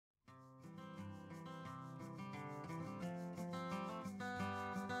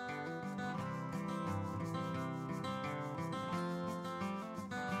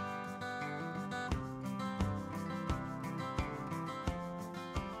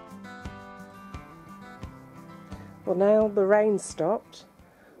Well, now the rain stopped,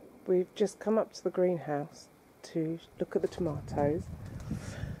 we've just come up to the greenhouse to look at the tomatoes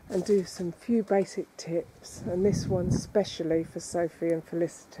and do some few basic tips, and this one's specially for Sophie and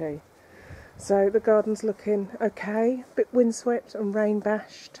Felicity. So the garden's looking okay, a bit windswept and rain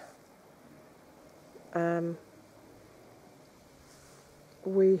bashed.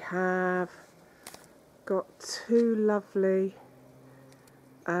 We have got two lovely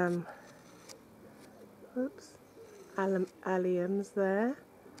alliums there.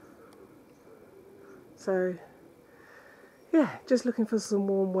 So yeah, just looking for some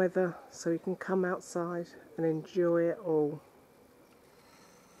warm weather so you can come outside and enjoy it all.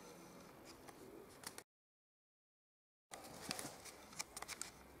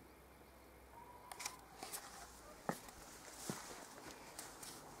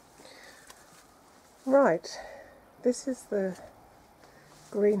 Right, this is the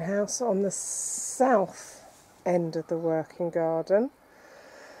greenhouse on the south end of the working garden,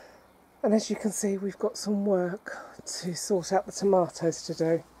 and as you can see we've got some work to sort out the tomatoes to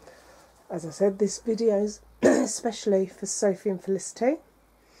do. As I said, this video is especially for Sophie and Felicity,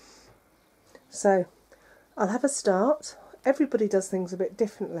 so I'll have a start. Everybody does things a bit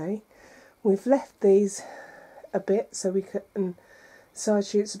differently. We've left these a bit so we can side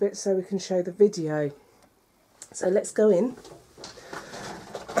shoots a bit so we can show the video. So let's go in.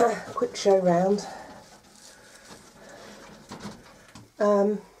 Quick show round.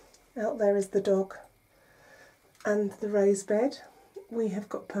 Out there is the dog and the raised bed. We have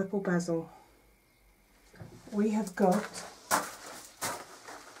got purple basil. We have got,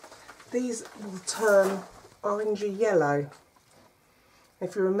 these will turn orangey yellow.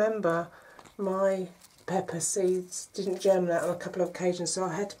 If you remember, my pepper seeds didn't germinate on a couple of occasions, so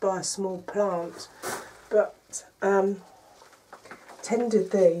I had to buy a small plant, but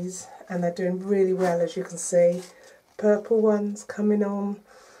tended these and they're doing really well, as you can see. Purple ones coming on,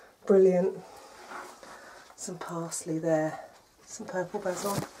 brilliant. Some parsley there, some purple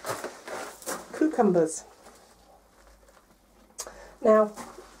basil, cucumbers. Now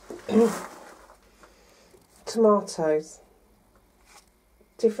tomatoes.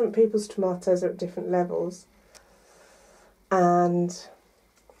 Different people's tomatoes are at different levels, and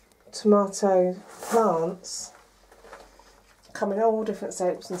tomato plants come in all different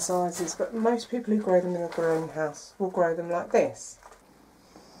shapes and sizes, but most people who grow them in a greenhouse will grow them like this.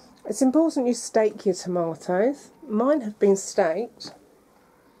 It's important you stake your tomatoes. Mine have been staked,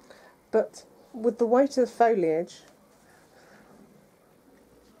 but with the weight of the foliage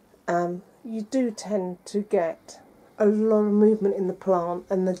you do tend to get a lot of movement in the plant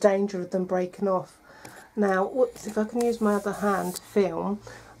and the danger of them breaking off. Now, whoops, if I can use my other hand to film,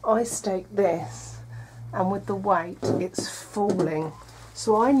 I stake this and with the weight it's falling,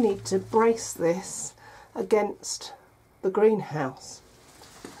 so I need to brace this against the greenhouse,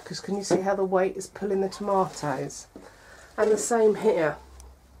 because can you see how the weight is pulling the tomatoes? And the same here.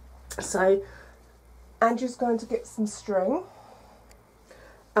 So Andrew's going to get some string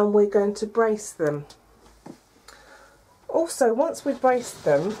and we're going to brace them. Also, once we've braced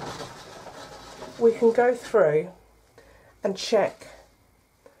them, we can go through and check.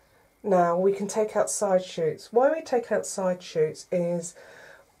 Now we can take out side shoots. Why we take out side shoots is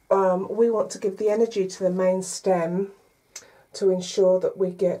we want to give the energy to the main stem to ensure that we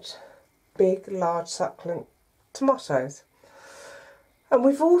get big, large, succulent tomatoes. And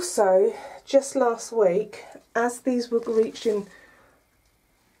we've also, just last week, as these were reaching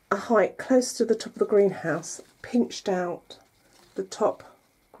a height close to the top of the greenhouse, pinched out the top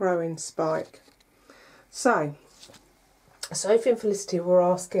growing spike. So Sophie and Felicity were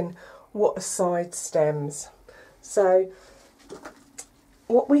asking what are side stems. So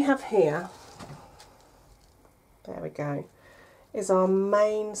what we have here, there we go, is our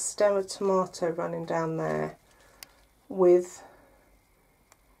main stem of tomato running down there with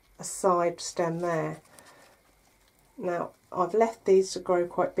a side stem there. Now I've left these to grow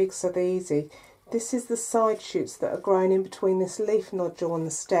quite big so they're easy. This is the side shoots that are growing in between this leaf nodule and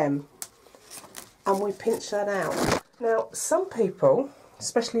the stem, and we pinch that out. Now some people,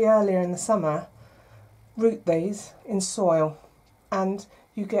 especially earlier in the summer, root these in soil and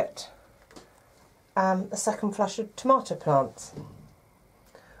you get a second flush of tomato plants.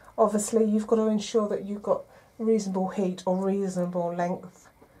 Obviously you've got to ensure that you've got reasonable heat or reasonable length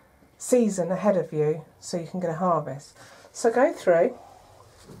season ahead of you so you can get a harvest. So go through,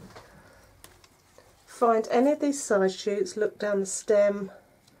 find any of these side shoots, look down the stem,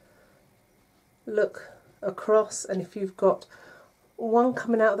 look across, and if you've got one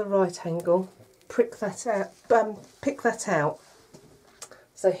coming out of the right angle, pick that out.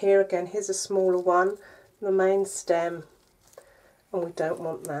 So here again, here's a smaller one, the main stem, and we don't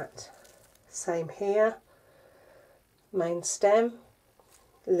want that. Same here, main stem,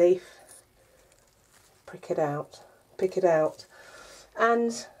 leaf, pick it out,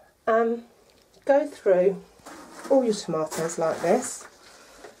 and go through all your tomatoes like this.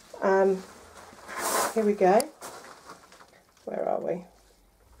 Here we go. Where are we?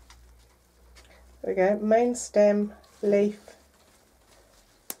 There we go. Main stem, leaf.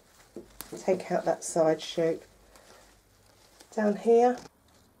 Take out that side shoot. Down here,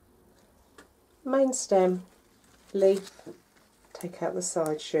 main stem, leaf. Take out the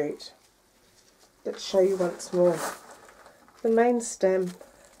side shoot. Let's show you once more. The main stem,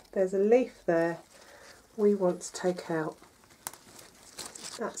 there's a leaf there. We want to take out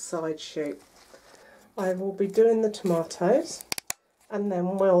that side shoot. I will be doing the tomatoes, and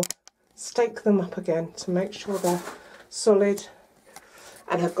then we'll stake them up again to make sure they're solid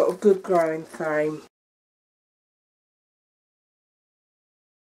and have got a good growing frame.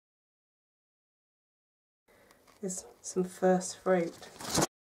 Here's some first fruit.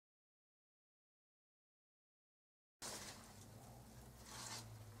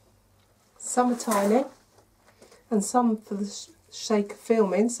 Some are tiny and some, for the sake of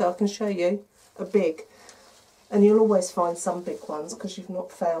filming, so I can show you, are big. And you'll always find some big ones because you've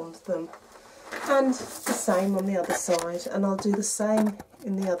not found them. And the same on the other side, and I'll do the same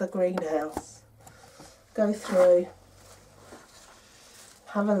in the other greenhouse. Go through,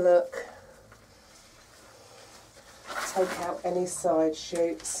 have a look, take out any side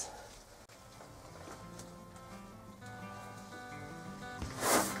shoots.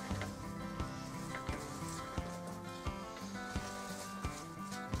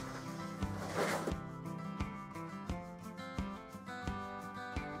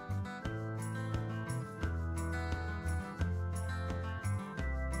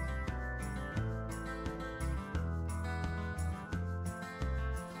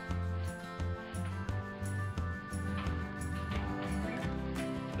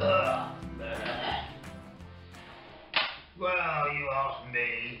 Well, you ask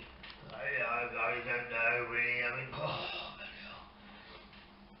me. I don't know really.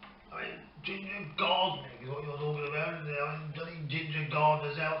 I mean, ginger gardening is what you're talking about, isn't it? I mean, bloody ginger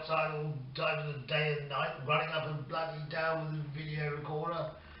gardeners outside all times of the day and night, running up and bloody down with a video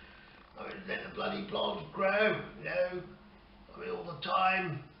recorder. I mean, let the bloody plants grow, you know. I mean, all the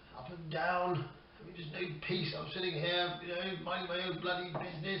time, up and down. I mean, there's no peace. I'm sitting here, you know, minding my own bloody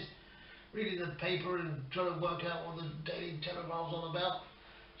business, reading the paper and trying to work out what the Daily Telegraph's on about.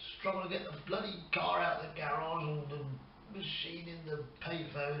 Struggling to get the bloody car out of the garage, or the machine in the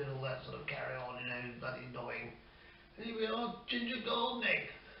payphone and all that sort of carry on, you know, bloody annoying. And here we are, ginger gardening.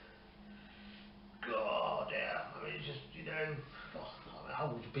 God, yeah, I mean, it's just, you know, I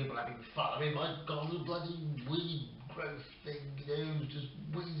want people having fun. I mean, my God, the bloody weed growth thing, you know, just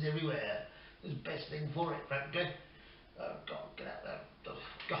weeds everywhere. It's the best thing for it, frankly. Oh God, get out there.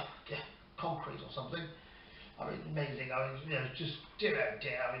 God, yeah, concrete or something. I mean, amazing. I mean, you know, just dear oh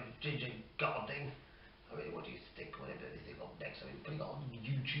dear. I mean, ginger gardening. I mean, what do you think? Whatever they think of next. I mean, putting it on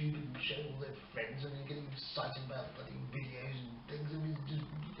YouTube and showing all their friends and getting excited about bloody videos and things. I mean,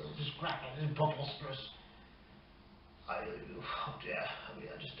 just cracking and preposterous. Oh dear. I mean,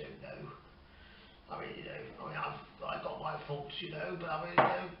 I just don't know. I mean, you know, I've got my faults, you know, but I mean, you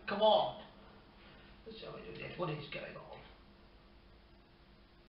know, come on. Let's see what is going on.